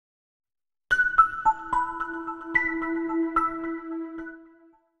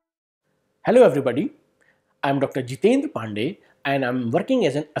Hello everybody, I am Dr. Jeetendra Pande and I am working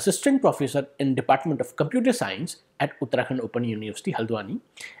as an assistant professor in Department of Computer Science at Uttarakhand Open University, Haldwani,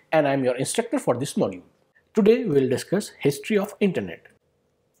 and I am your instructor for this module. Today we will discuss history of internet.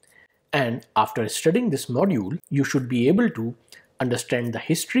 And after studying this module, you should be able to understand the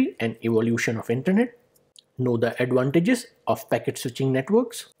history and evolution of internet, know the advantages of packet switching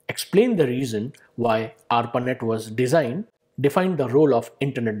networks, explain the reason why ARPANET was designed, define the role of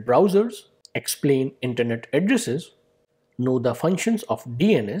internet browsers, explain internet addresses, know the functions of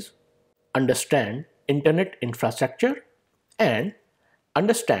DNS, understand internet infrastructure, and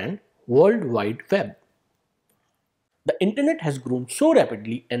understand World Wide Web. The internet has grown so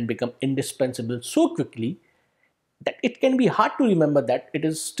rapidly and become indispensable so quickly that it can be hard to remember that it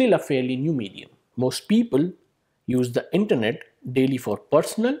is still a fairly new medium. Most people use the internet daily for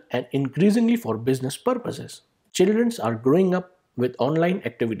personal and increasingly for business purposes. Children are growing up with online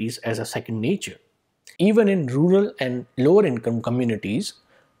activities as a second nature. Even in rural and lower income communities,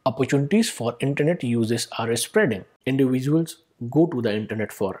 opportunities for internet uses are spreading. Individuals go to the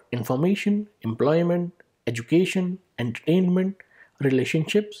internet for information, employment, education, entertainment,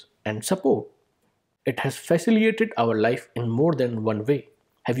 relationships, and support. It has facilitated our life in more than one way.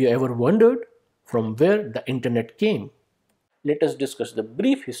 Have you ever wondered from where the internet came? Let us discuss the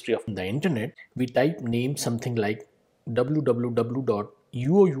brief history of the internet. We type names something like www.uou.ac.in.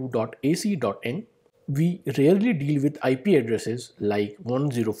 We rarely deal with IP addresses like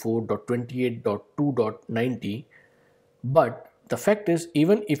 104.28.2.90, but the fact is,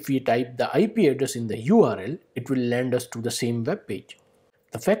 even if we type the IP address in the URL, it will land us to the same web page.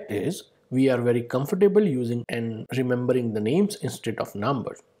 The fact is, we are very comfortable using and remembering the names instead of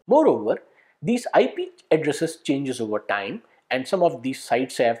numbers. Moreover, these IP addresses changes over time and some of these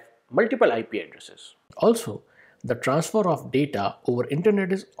sites have multiple IP addresses. Also, the transfer of data over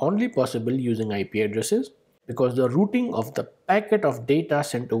internet is only possible using IP addresses because the routing of the packet of data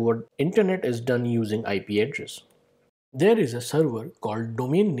sent over internet is done using IP address. There is a server called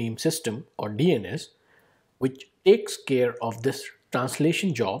Domain Name System or DNS which takes care of this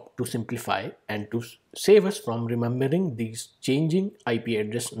translation job to simplify and to save us from remembering these changing IP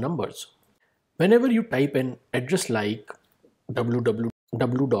address numbers. Whenever you type an address like www.uou.ac.in,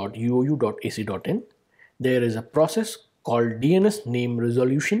 there is a process called DNS name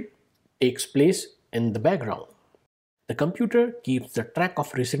resolution takes place in the background. The computer keeps the track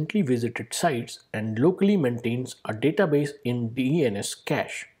of recently visited sites and locally maintains a database in DNS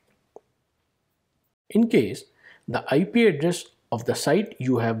cache. In case the IP address of the site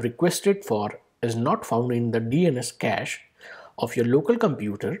you have requested for is not found in the DNS cache of your local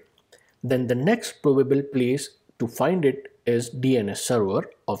computer, then the next probable place to find it is DNS server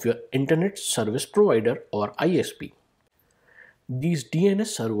of your internet service provider or ISP. These DNS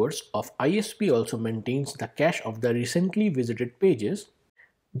servers of ISP also maintains the cache of the recently visited pages.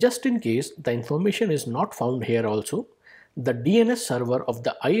 Just in case the information is not found here also, the DNS server of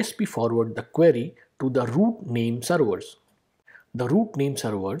the ISP forward the query to the root name servers. The root name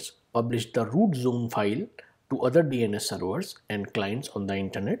servers publish the root zone file to other DNS servers and clients on the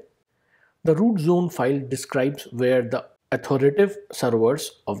internet. The root zone file describes where the authoritative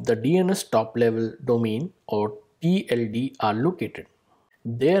servers of the DNS top level domain or TLD are located.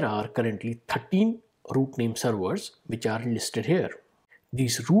 There are currently 13 root name servers which are listed here.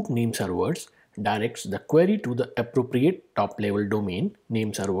 These root name servers directs the query to the appropriate top level domain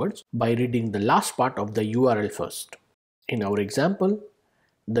name servers by reading the last part of the URL first. In our example,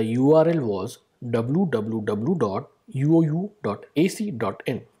 the URL was www.uou.ac.in.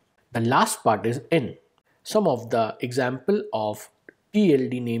 The last part is in. Some of the example of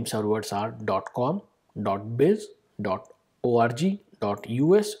TLD name servers are .com, .biz, .org,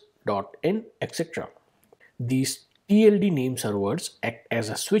 .us, .in, etc. These TLD name servers act as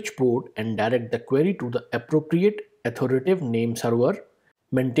a switchboard and direct the query to the appropriate authoritative name server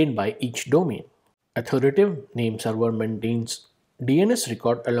maintained by each domain. Authoritative name server maintains DNS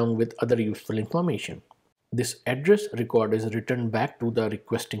record along with other useful information. This address record is returned back to the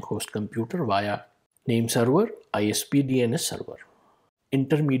requesting host computer via name server ISP DNS server.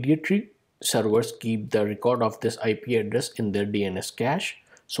 Intermediary servers keep the record of this IP address in their DNS cache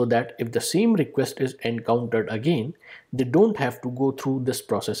so that if the same request is encountered again, they don't have to go through this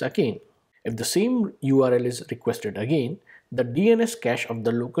process again. If the same URL is requested again, the DNS cache of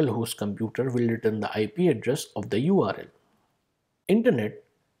the local host computer will return the IP address of the URL. Internet,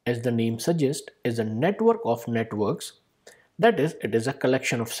 as the name suggests, is a network of networks. That is, it is a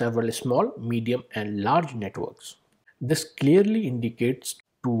collection of several small, medium, and large networks. This clearly indicates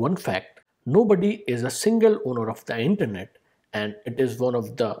to one fact: nobody is a single owner of the internet, and it is one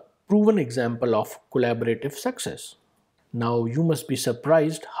of the proven example of collaborative success. Now you must be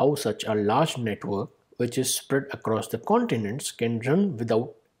surprised how such a large network, which is spread across the continents, can run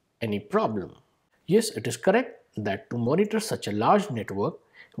without any problem. Yes, it is correct that to monitor such a large network,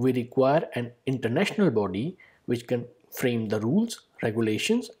 we require an international body which can frame the rules,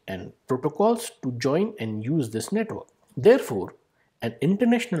 regulations, and protocols to join and use this network. Therefore, an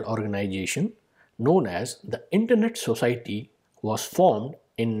international organization known as the Internet Society was formed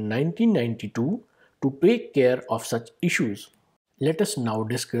in 1992 to take care of such issues. Let us now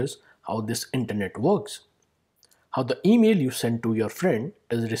discuss how this internet works. How the email you send to your friend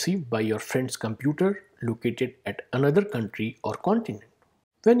is received by your friend's computer located at another country or continent.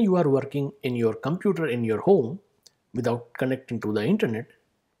 When you are working in your computer in your home without connecting to the internet,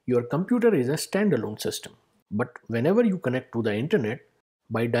 your computer is a standalone system. But whenever you connect to the internet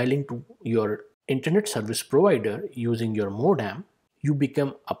by dialing to your internet service provider using your modem, you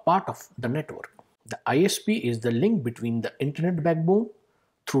become a part of the network. The ISP is the link between the internet backbone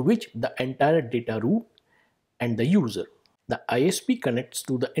through which the entire data route and the user. The ISP connects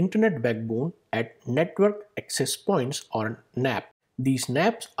to the internet backbone at network access points or NAP. These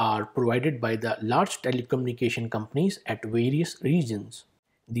NAPs are provided by the large telecommunication companies at various regions.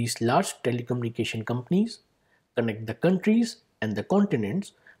 These large telecommunication companies connect the countries and the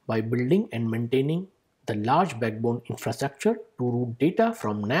continents by building and maintaining the large backbone infrastructure to route data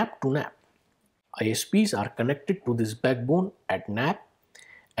from NAP to NAP. ISPs are connected to this backbone at NAP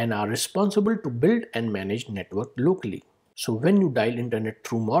and are responsible to build and manage network locally. So when you dial internet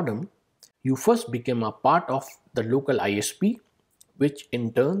through modem, you first become a part of the local ISP, which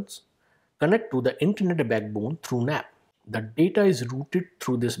in turn connect to the internet backbone through NAP. The data is routed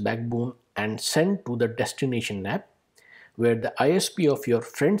through this backbone and sent to the destination NAP, where the ISP of your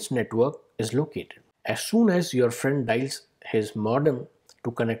friend's network is located. As soon as your friend dials his modem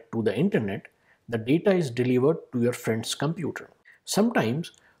to connect to the internet, the data is delivered to your friend's computer.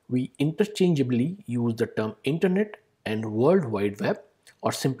 Sometimes we interchangeably use the term internet and World Wide Web,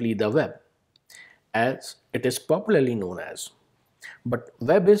 or simply the web, as it is popularly known as. But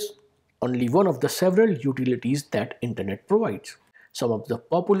web is only one of the several utilities that internet provides. Some of the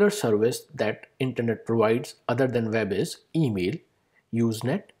popular service that internet provides other than web is email,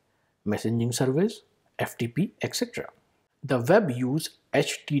 Usenet, messaging service, FTP, etc. The web uses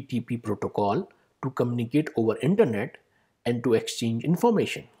HTTP protocol to communicate over internet and to exchange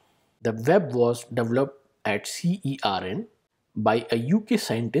information. The web was developed at CERN by a UK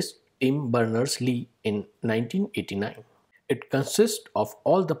scientist Tim Berners-Lee in 1989. It consists of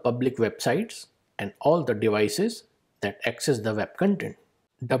all the public websites and all the devices that access the web content.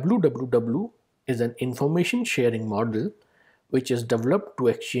 www is an information sharing model which is developed to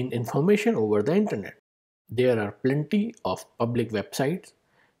exchange information over the internet. There are plenty of public websites,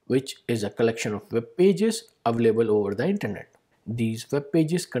 which is a collection of web pages available over the internet. These web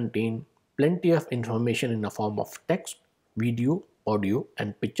pages contain plenty of information in the form of text, video, audio,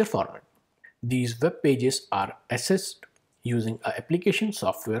 and picture format. These web pages are accessed using an application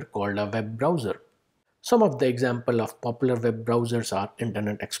software called a web browser. Some of the examples of popular web browsers are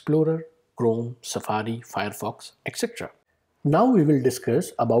Internet Explorer, Chrome, Safari, Firefox, etc. Now we will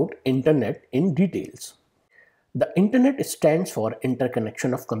discuss about Internet in details. The Internet stands for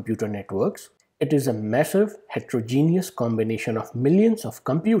interconnection of computer networks. It is a massive heterogeneous combination of millions of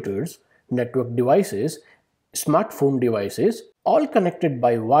computers, network devices, smartphone devices, all connected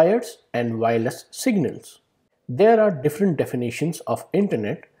by wires and wireless signals. There are different definitions of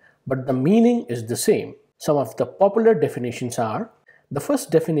Internet, but the meaning is the same. Some of the popular definitions are: the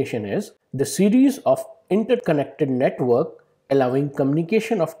first definition is the series of interconnected network allowing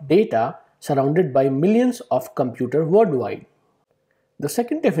communication of data surrounded by millions of computers worldwide. The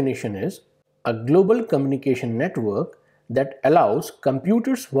second definition is a global communication network that allows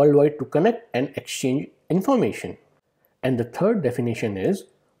computers worldwide to connect and exchange information. And the third definition is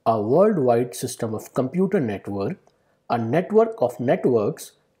a worldwide system of computer network, a network of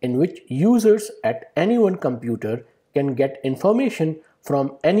networks in which users at any one computer can get information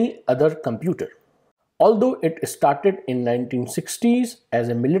from any other computer. Although it started in 1960s as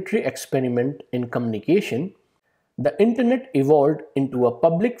a military experiment in communication, the internet evolved into a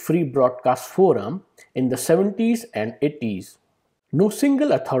public free broadcast forum in the 70s and 80s. No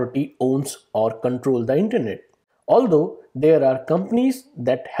single authority owns or controls the internet, although there are companies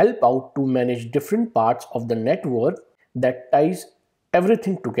that help out to manage different parts of the network that ties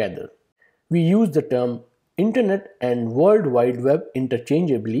everything together. We use the term Internet and World Wide Web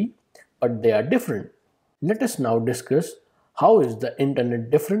interchangeably, but they are different. Let us now discuss how is the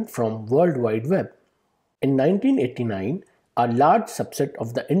Internet different from World Wide Web. In 1989, a large subset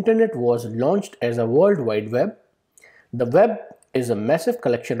of the internet was launched as a World Wide Web. The web is a massive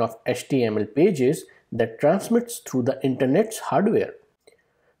collection of HTML pages that transmits through the internet's hardware.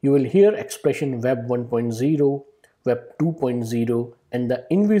 You will hear expression Web 1.0, Web 2.0, and the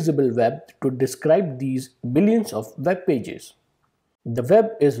invisible web to describe these billions of web pages. The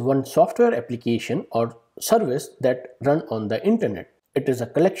web is one software application or service that run on the internet. It is a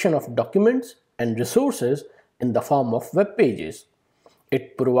collection of documents and resources in the form of web pages.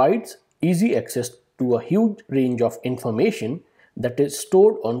 It provides easy access to a huge range of information that is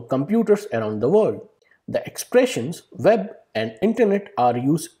stored on computers around the world. The expressions web and internet are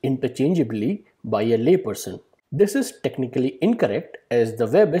used interchangeably by a layperson. This is technically incorrect as the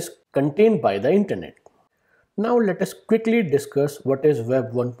web is contained by the internet. Now let us quickly discuss what is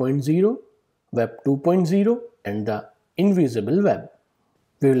Web 1.0, Web 2.0 and the invisible web.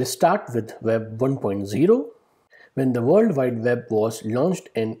 We will start with Web 1.0. When the World Wide Web was launched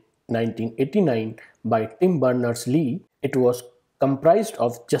in 1989 by Tim Berners-Lee, it was comprised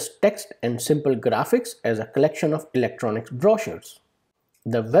of just text and simple graphics as a collection of electronic brochures.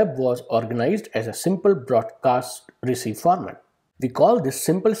 The web was organized as a simple broadcast receive format. We call this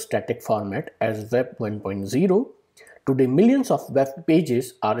simple static format as Web 1.0. Today, millions of web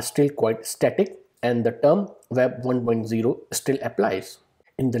pages are still quite static, and the term Web 1.0 still applies.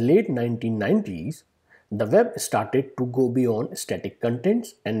 In the late 1990s, the web started to go beyond static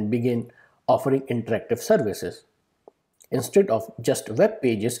contents and began offering interactive services. Instead of just web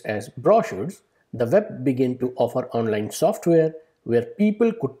pages as brochures, the web began to offer online software where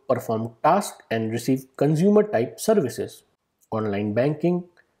people could perform tasks and receive consumer-type services. Online banking,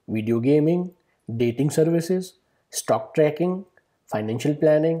 video gaming, dating services, stock tracking, financial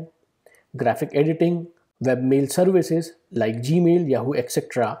planning, graphic editing, webmail services like Gmail, Yahoo,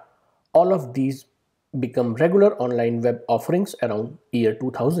 etc. All of these become regular online web offerings around year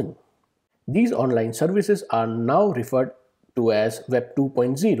 2000. These online services are now referred to as Web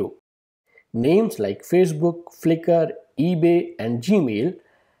 2.0. Names like Facebook, Flickr, eBay, and Gmail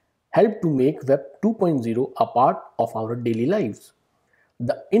help to make Web 2.0 a part of our daily lives.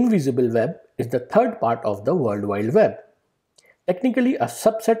 The invisible web is the third part of the World Wide Web. Technically a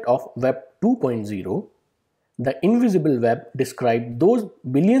subset of Web 2.0, the invisible web describes those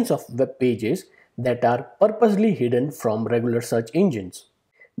billions of web pages that are purposely hidden from regular search engines.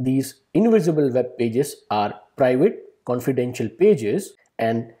 These invisible web pages are private, confidential pages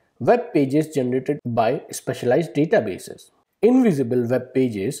and web pages generated by specialized databases. Invisible web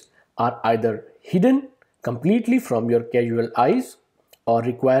pages are either hidden completely from your casual eyes or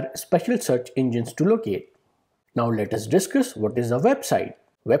require special search engines to locate. Now let us discuss what is a website.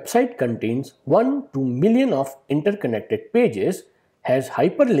 Website contains 1 to million of interconnected pages, has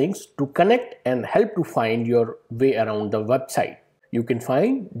hyperlinks to connect and help to find your way around the website. You can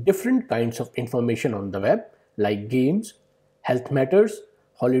find different kinds of information on the web like games, health matters,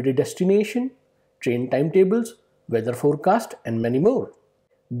 holiday destination, train timetables, weather forecast, and many more.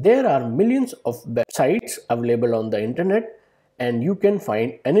 There are millions of websites available on the internet and you can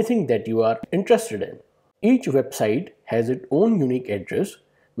find anything that you are interested in. Each website has its own unique address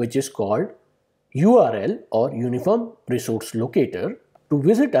which is called URL or Uniform Resource Locator. To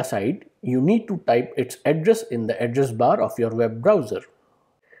visit a site, you need to type its address in the address bar of your web browser.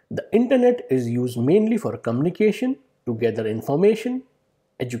 The internet is used mainly for communication, to gather information,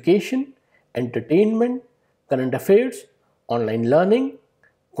 education, entertainment, current affairs, online learning,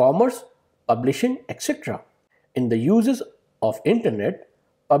 commerce, publishing, etc. In the uses of internet,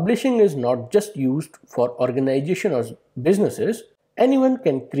 publishing is not just used for organization or businesses. Anyone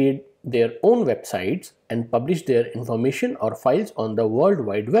can create their own websites and publish their information or files on the World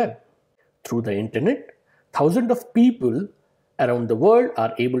Wide Web. Through the internet, thousands of people around the world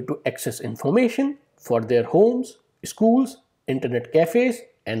are able to access information for their homes, schools, internet cafes,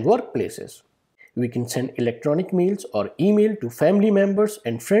 and workplaces. We can send electronic mails or email to family members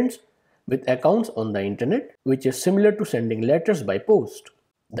and friends with accounts on the internet, which is similar to sending letters by post.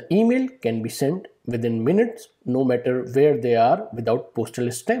 The email can be sent within minutes no matter where they are without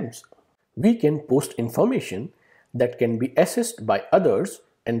postal stamps. We can post information that can be accessed by others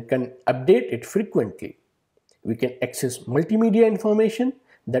and can update it frequently. We can access multimedia information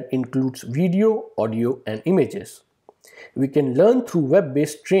that includes video, audio, and images. We can learn through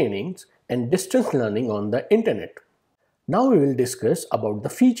web-based trainings and distance learning on the internet. Now we will discuss about the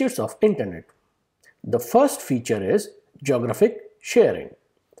features of internet. The first feature is geographic sharing.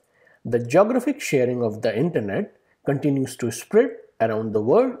 The geographic sharing of the internet continues to spread around the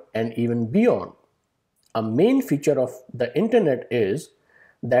world and even beyond. A main feature of the internet is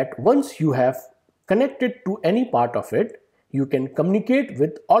that once you have connected to any part of it, you can communicate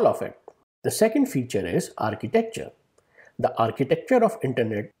with all of it. The second feature is architecture. The architecture of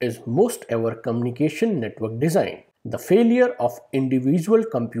internet is most ever communication network design. The failure of individual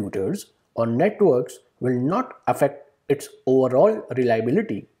computers or networks will not affect its overall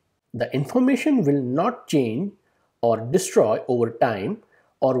reliability. The information will not change or destroy over time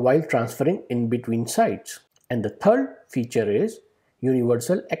or while transferring in between sites. And the third feature is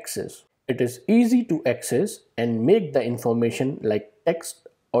universal access. It is easy to access and make the information like text,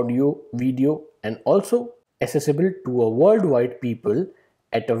 audio, video, and also accessible to a worldwide people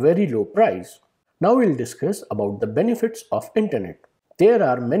at a very low price. Now we'll discuss about the benefits of internet. There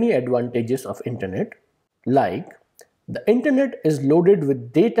are many advantages of internet, like the internet is loaded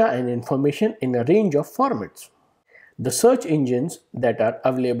with data and information in a range of formats. The search engines that are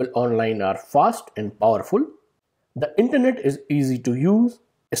available online are fast and powerful. The internet is easy to use.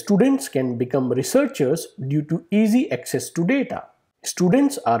 Students can become researchers due to easy access to data.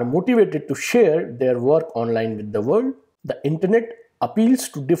 Students are motivated to share their work online with the world. The internet appeals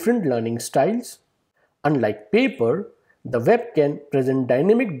to different learning styles. Unlike paper, the web can present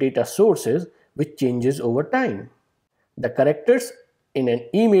dynamic data sources which changes over time. The characters in an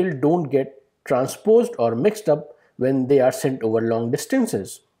email don't get transposed or mixed up when they are sent over long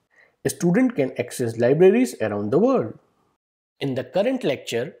distances. A student can access libraries around the world. In the current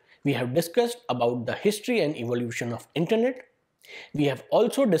lecture, we have discussed about the history and evolution of internet. We have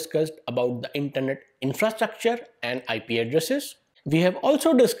also discussed about the internet infrastructure and IP addresses. We have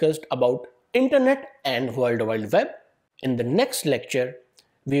also discussed about internet and World Wide Web. In the next lecture,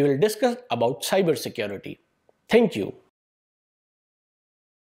 we will discuss about cybersecurity. Thank you.